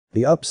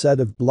The upset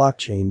of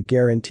blockchain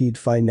guaranteed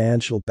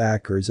financial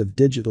backers of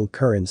digital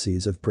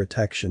currencies of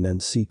protection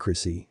and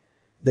secrecy.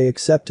 They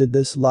accepted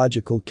this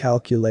logical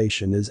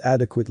calculation as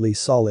adequately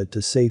solid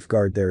to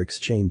safeguard their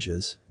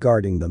exchanges,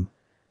 guarding them.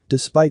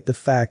 Despite the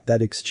fact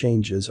that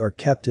exchanges are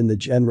kept in the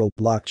general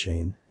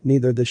blockchain,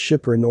 neither the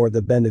shipper nor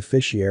the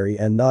beneficiary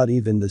and not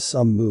even the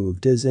sum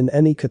moved is in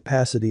any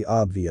capacity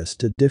obvious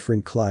to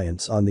different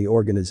clients on the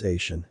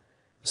organization.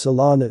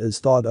 Solana is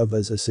thought of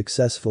as a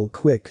successful,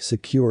 quick,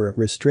 secure,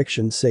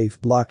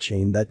 restriction-safe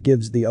blockchain that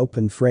gives the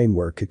open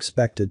framework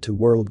expected to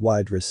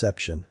worldwide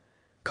reception.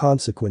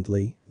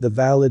 Consequently, the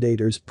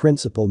validator's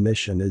principal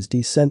mission is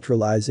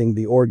decentralizing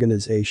the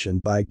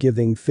organization by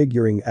giving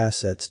figuring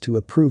assets to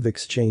approve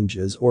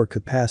exchanges or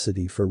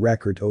capacity for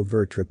record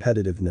overt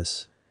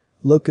repetitiveness.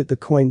 Look at the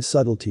coin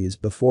subtleties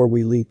before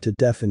we leap to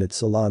definite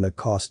Solana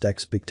cost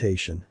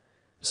expectation.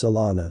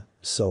 Solana,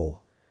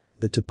 Sol.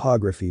 The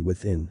topography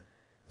within.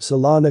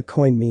 Solana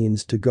coin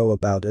means to go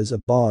about as a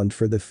bond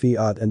for the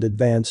fiat and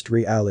advanced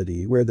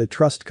reality where the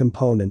trust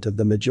component of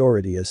the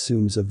majority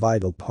assumes a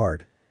vital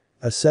part.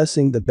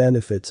 Assessing the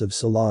benefits of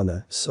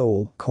Solana,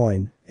 Sol,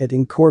 coin, it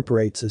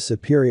incorporates a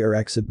superior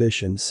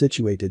exhibition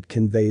situated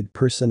conveyed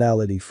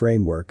personality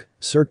framework,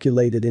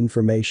 circulated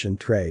information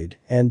trade,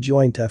 and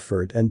joint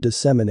effort and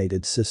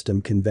disseminated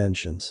system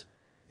conventions.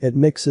 It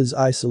mixes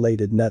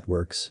isolated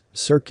networks,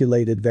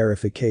 circulated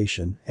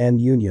verification, and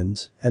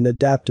unions, an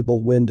adaptable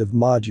wind of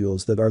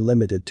modules that are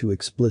limited to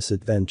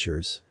explicit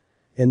ventures.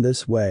 In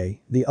this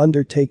way, the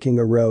undertaking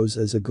arose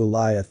as a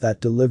Goliath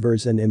that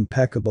delivers an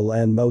impeccable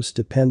and most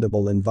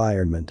dependable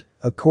environment,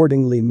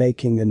 accordingly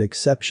making an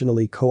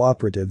exceptionally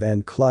cooperative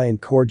and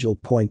client-cordial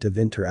point of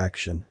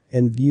interaction,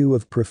 in view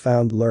of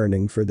profound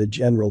learning for the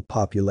general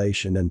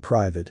population and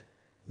private.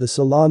 The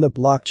Solana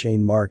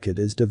blockchain market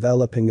is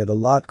developing at a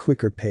lot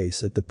quicker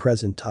pace at the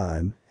present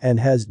time and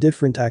has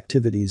different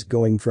activities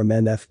going from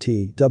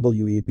NFT,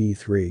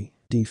 Web3,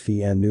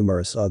 DeFi and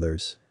numerous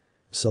others.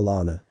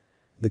 Solana.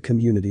 The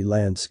community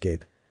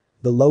landscape.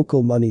 The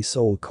local money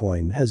Sol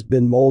coin has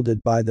been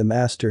molded by the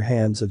master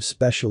hands of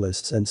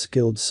specialists and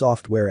skilled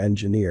software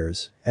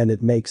engineers, and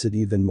it makes it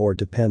even more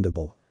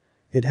dependable.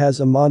 It has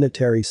a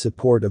monetary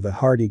support of a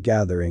hardy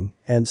gathering,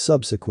 and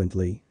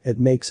subsequently, it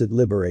makes it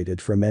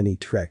liberated from any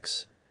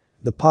tricks.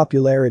 The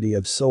popularity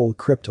of Sol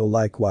crypto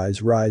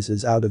likewise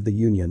rises out of the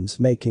unions,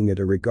 making it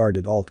a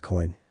regarded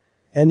altcoin.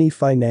 Any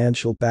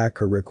financial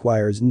backer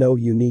requires no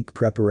unique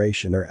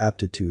preparation or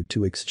aptitude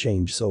to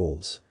exchange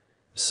sols.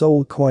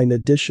 Sol coin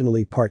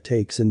additionally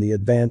partakes in the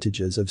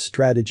advantages of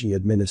strategy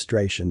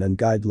administration and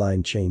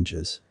guideline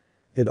changes.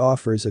 It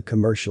offers a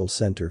commercial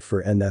center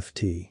for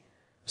NFT.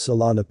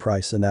 Solana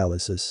price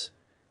analysis.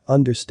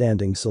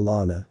 Understanding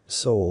Solana,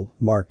 Sol,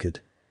 market.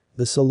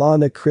 The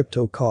Solana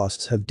crypto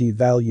costs have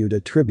devalued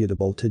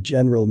attributable to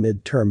general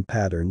mid-term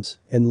patterns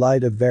in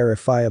light of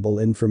verifiable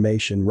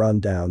information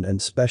rundown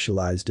and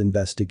specialized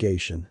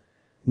investigation.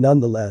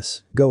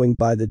 Nonetheless, going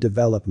by the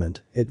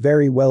development, it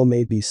very well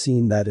may be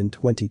seen that in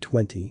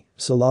 2020,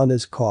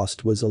 Solana's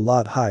cost was a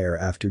lot higher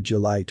after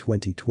July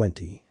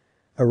 2020.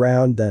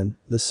 Around then,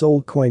 the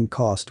Sol coin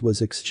cost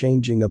was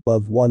exchanging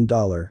above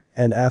 $1,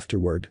 and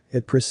afterward,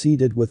 it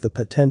proceeded with the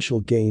potential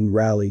gain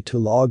rally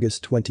till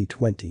August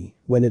 2020,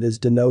 when it is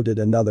denoted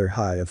another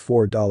high of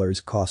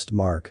 $4 cost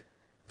mark.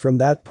 From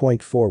that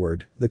point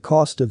forward, the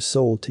cost of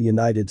Sol to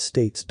United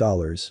States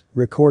dollars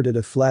recorded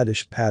a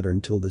flattish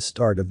pattern till the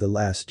start of the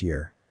last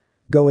year.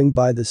 Going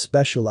by the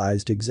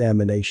specialized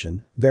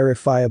examination,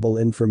 verifiable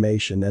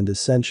information and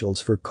essentials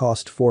for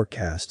cost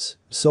forecasts,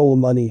 Sol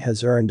money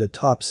has earned a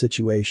top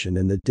situation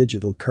in the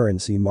digital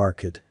currency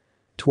market.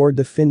 Toward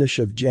the finish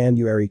of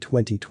January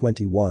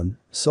 2021,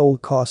 Sol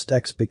cost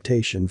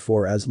expectation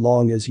for as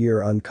long as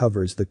year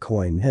uncovers the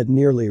coin had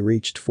nearly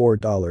reached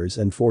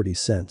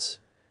 $4.40.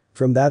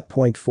 From that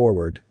point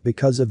forward,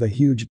 because of a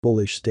huge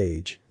bullish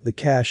stage, the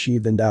cash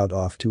evened out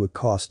off to a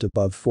cost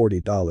above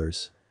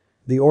 $40.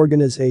 The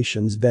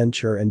organization's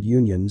venture and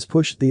unions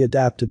pushed the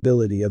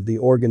adaptability of the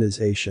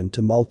organization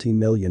to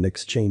multi-million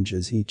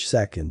exchanges each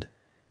second.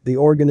 The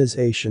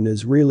organization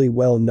is really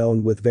well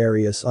known with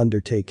various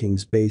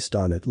undertakings based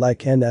on it like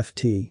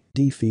NFT,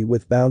 DeFi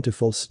with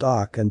bountiful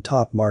stock and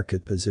top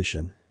market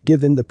position.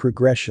 Given the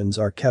progressions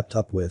are kept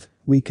up with,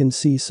 we can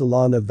see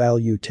Solana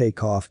value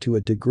take off to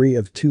a degree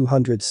of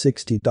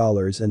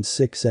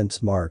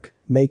 $260.06 mark,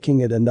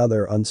 making it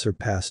another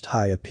unsurpassed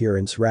high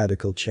appearance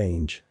radical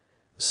change.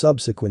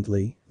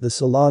 Subsequently, the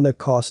Solana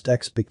cost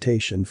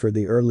expectation for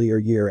the earlier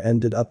year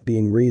ended up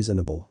being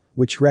reasonable,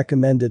 which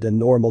recommended a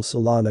normal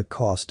Solana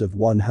cost of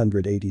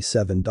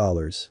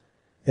 $187.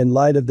 In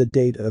light of the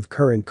data of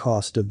current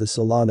cost of the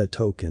Solana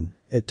token,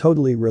 it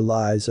totally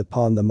relies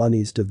upon the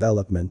money's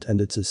development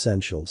and its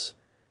essentials.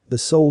 The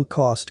Sol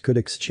cost could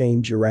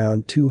exchange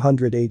around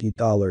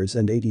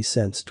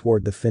 $280.80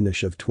 toward the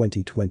finish of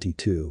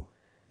 2022.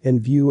 In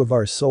view of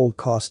our Sol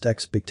cost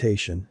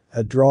expectation,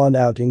 a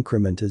drawn-out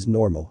increment is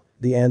normal.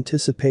 The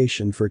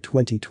anticipation for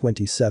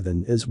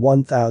 2027 is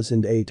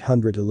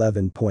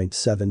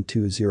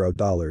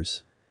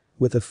 $1,811.720.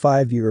 With a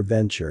 5-year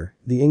venture,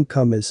 the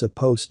income is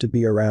supposed to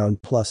be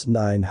around plus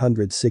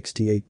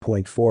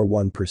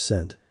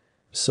 968.41%.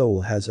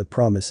 Sol has a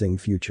promising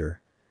future.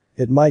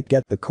 It might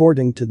get,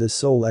 according to the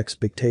Sol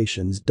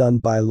expectations done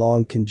by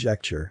long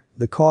conjecture,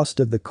 the cost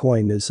of the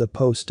coin is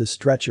supposed to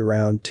stretch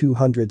around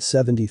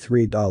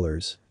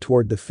 $273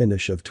 toward the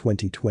finish of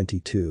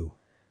 2022.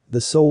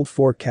 The Sol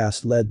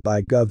forecast, led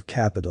by Gov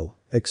Capital,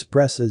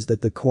 expresses that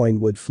the coin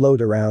would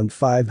float around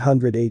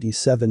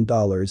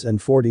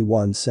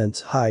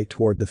 $587.41 high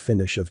toward the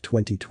finish of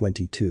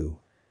 2022.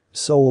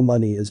 Sol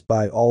money is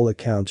by all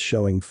accounts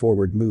showing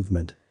forward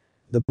movement.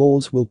 The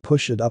bulls will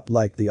push it up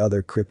like the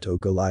other crypto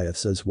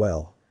Goliaths as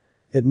well.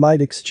 It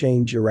might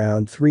exchange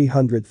around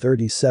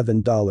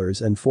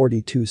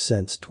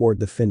 $337.42 toward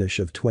the finish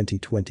of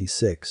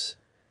 2026.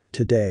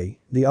 Today,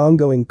 the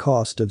ongoing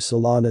cost of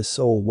Solana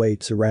Sol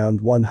waits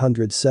around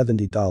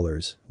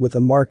 $170, with a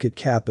market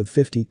cap of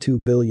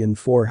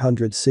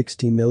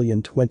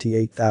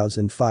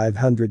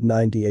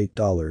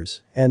 $52,460,028,598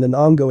 and an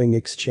ongoing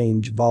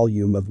exchange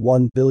volume of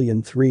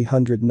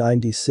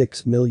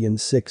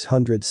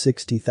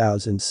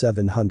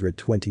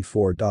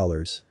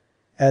 $1,396,660,724.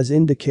 As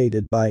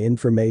indicated by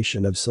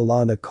information of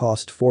Solana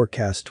Cost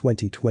Forecast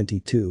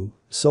 2022,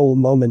 Sol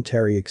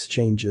momentary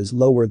exchanges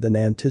lower than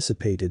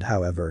anticipated,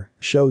 however,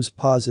 shows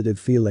positive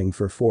feeling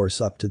for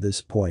force up to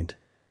this point.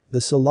 The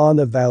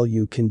Solana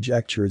value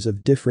conjectures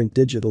of different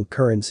digital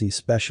currency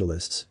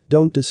specialists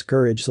don't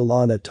discourage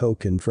Solana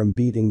token from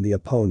beating the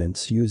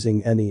opponents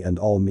using any and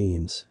all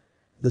means.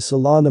 The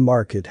Solana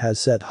market has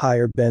set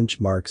higher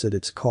benchmarks at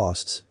its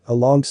costs,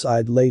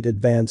 alongside late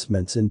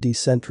advancements in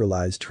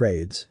decentralized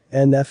trades,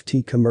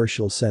 NFT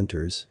commercial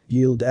centers,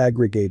 yield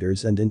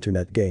aggregators and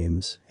internet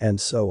games, and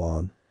so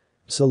on.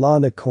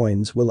 Solana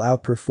coins will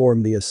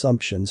outperform the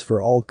assumptions for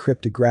all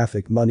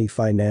cryptographic money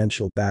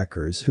financial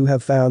backers who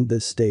have found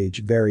this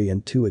stage very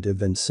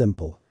intuitive and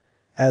simple.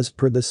 As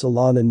per the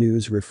Solana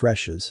news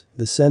refreshes,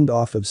 the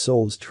send-off of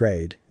Sol's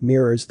trade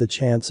mirrors the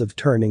chance of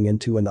turning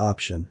into an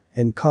option,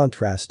 in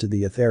contrast to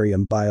the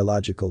Ethereum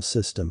biological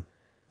system.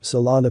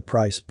 Solana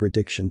Price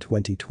Prediction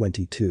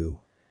 2022.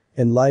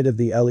 In light of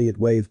the Elliott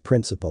wave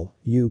principle,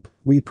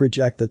 we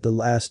project that the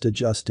last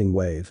adjusting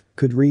wave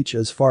could reach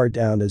as far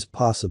down as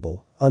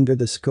possible under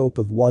the scope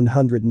of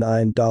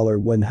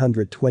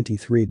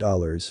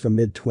 $109-$123 for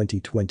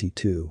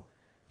mid-2022.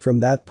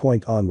 From that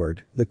point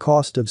onward, the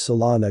cost of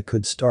Solana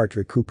could start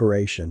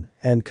recuperation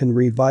and can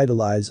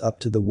revitalize up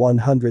to the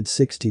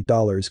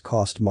 $160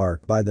 cost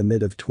mark by the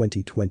mid of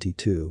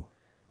 2022.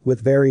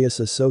 With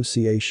various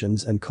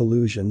associations and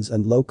collusions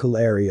and local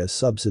area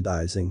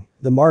subsidizing,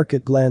 the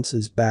market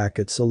glances back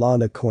at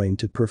Solana coin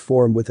to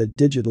perform with a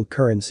digital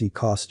currency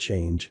cost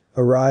change,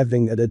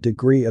 arriving at a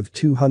degree of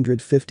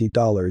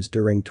 $250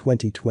 during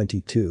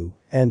 2022,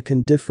 and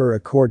can differ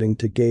according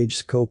to gauge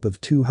scope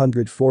of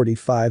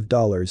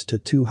 $245 to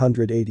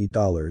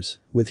 $280,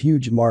 with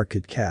huge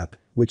market cap,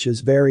 which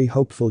is very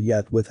hopeful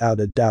yet without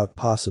a doubt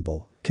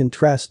possible.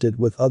 Contrasted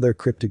with other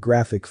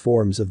cryptographic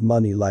forms of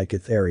money like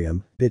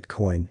Ethereum,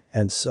 Bitcoin,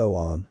 and so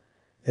on.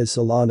 Is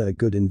Solana a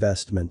good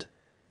investment?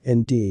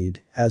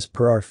 Indeed, as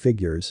per our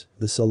figures,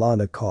 the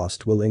Solana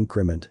cost will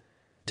increment.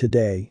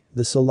 Today,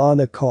 the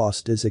Solana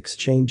cost is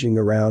exchanging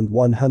around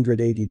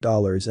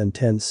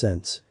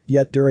 $180.10,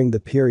 yet during the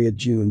period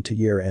June to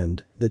year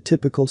end, the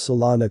typical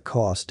Solana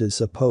cost is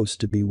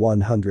supposed to be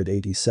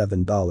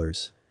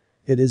 $187.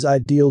 It is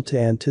ideal to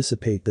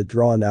anticipate the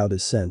drawn-out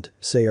ascent,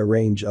 say a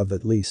range of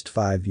at least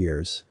 5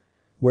 years.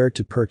 Where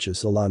to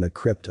purchase Solana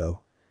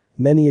crypto?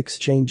 Many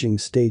exchanging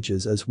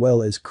stages as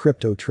well as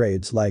crypto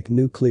trades like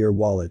Nuclear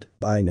Wallet,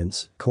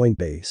 Binance,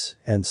 Coinbase,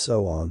 and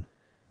so on.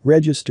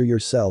 Register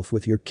yourself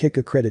with your Kik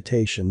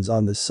accreditations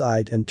on the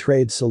site and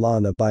trade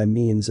Solana by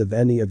means of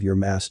any of your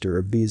Master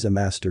or Visa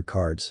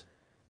MasterCards.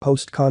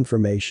 Post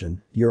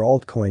confirmation, your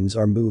altcoins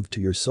are moved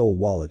to your Sol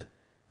wallet.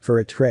 For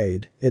a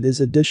trade, it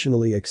is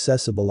additionally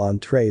accessible on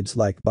trades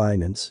like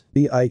Binance,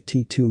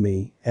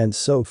 Bit2Me, and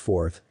so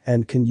forth,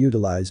 and can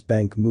utilize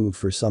Bank Move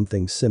for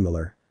something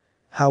similar.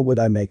 How would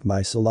I make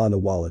my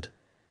Solana wallet?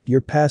 Your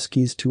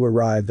passkeys to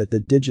arrive at the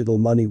digital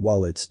money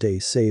wallet stay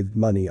saved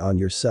money on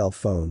your cell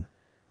phone.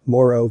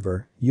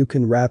 Moreover, you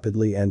can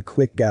rapidly and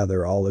quick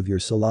gather all of your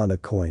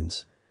Solana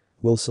coins.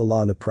 Will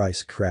Solana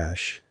price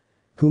crash?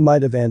 Who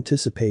might have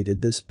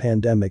anticipated this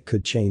pandemic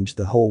could change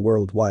the whole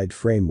worldwide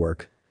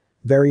framework?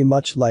 Very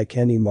much like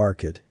any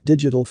market,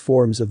 digital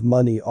forms of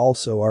money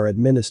also are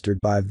administered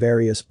by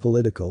various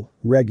political,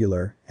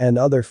 regular, and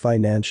other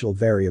financial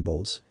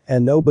variables,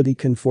 and nobody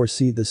can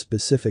foresee the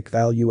specific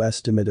value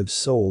estimate of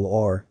Sol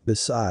or,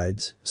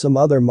 besides, some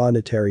other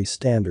monetary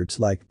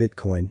standards like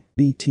Bitcoin,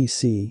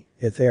 BTC,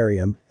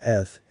 Ethereum,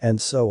 ETH, and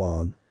so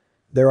on.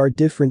 There are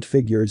different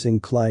figures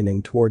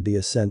inclining toward the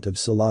ascent of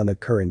Solana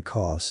current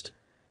cost.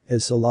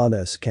 Is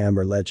Solana a scam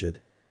or legit?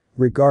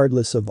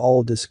 Regardless of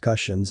all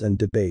discussions and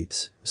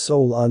debates,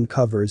 Sol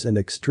uncovers an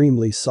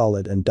extremely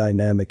solid and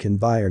dynamic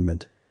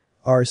environment.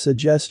 Our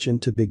suggestion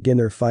to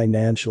beginner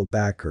financial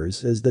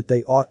backers is that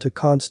they ought to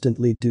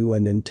constantly do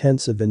an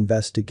intensive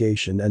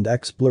investigation and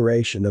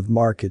exploration of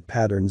market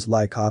patterns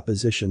like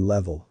opposition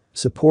level,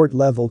 support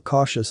level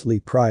cautiously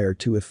prior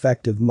to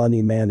effective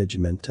money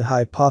management to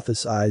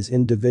hypothesize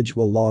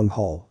individual long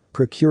haul,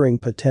 procuring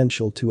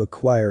potential to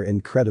acquire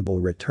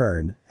incredible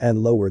return,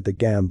 and lower the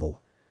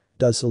gamble.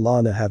 Does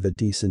Solana have a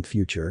decent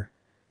future?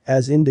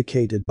 As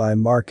indicated by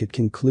market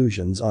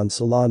conclusions on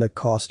Solana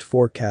Cost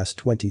Forecast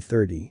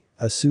 2030,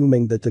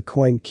 assuming that the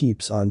coin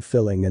keeps on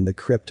filling in the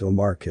crypto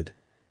market.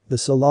 The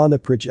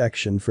Solana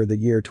projection for the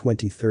year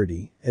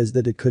 2030 is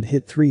that it could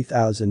hit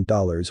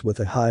 $3,000 with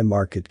a high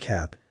market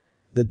cap.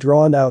 The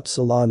drawn-out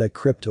Solana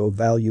crypto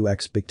value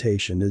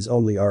expectation is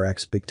only our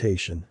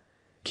expectation.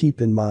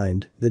 Keep in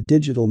mind, the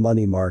digital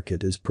money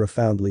market is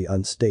profoundly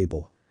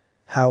unstable.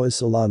 How is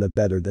Solana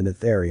better than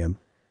Ethereum?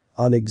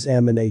 On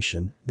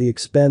examination, the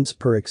expense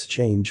per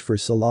exchange for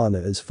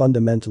Solana is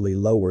fundamentally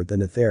lower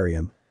than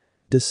Ethereum.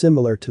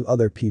 Dissimilar to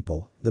other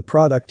people, the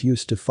product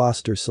used to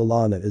foster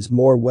Solana is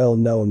more well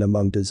known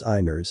among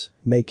designers,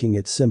 making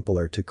it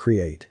simpler to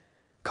create.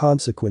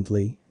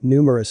 Consequently,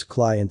 numerous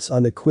clients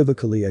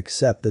unequivocally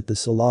accept that the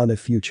Solana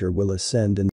future will ascend in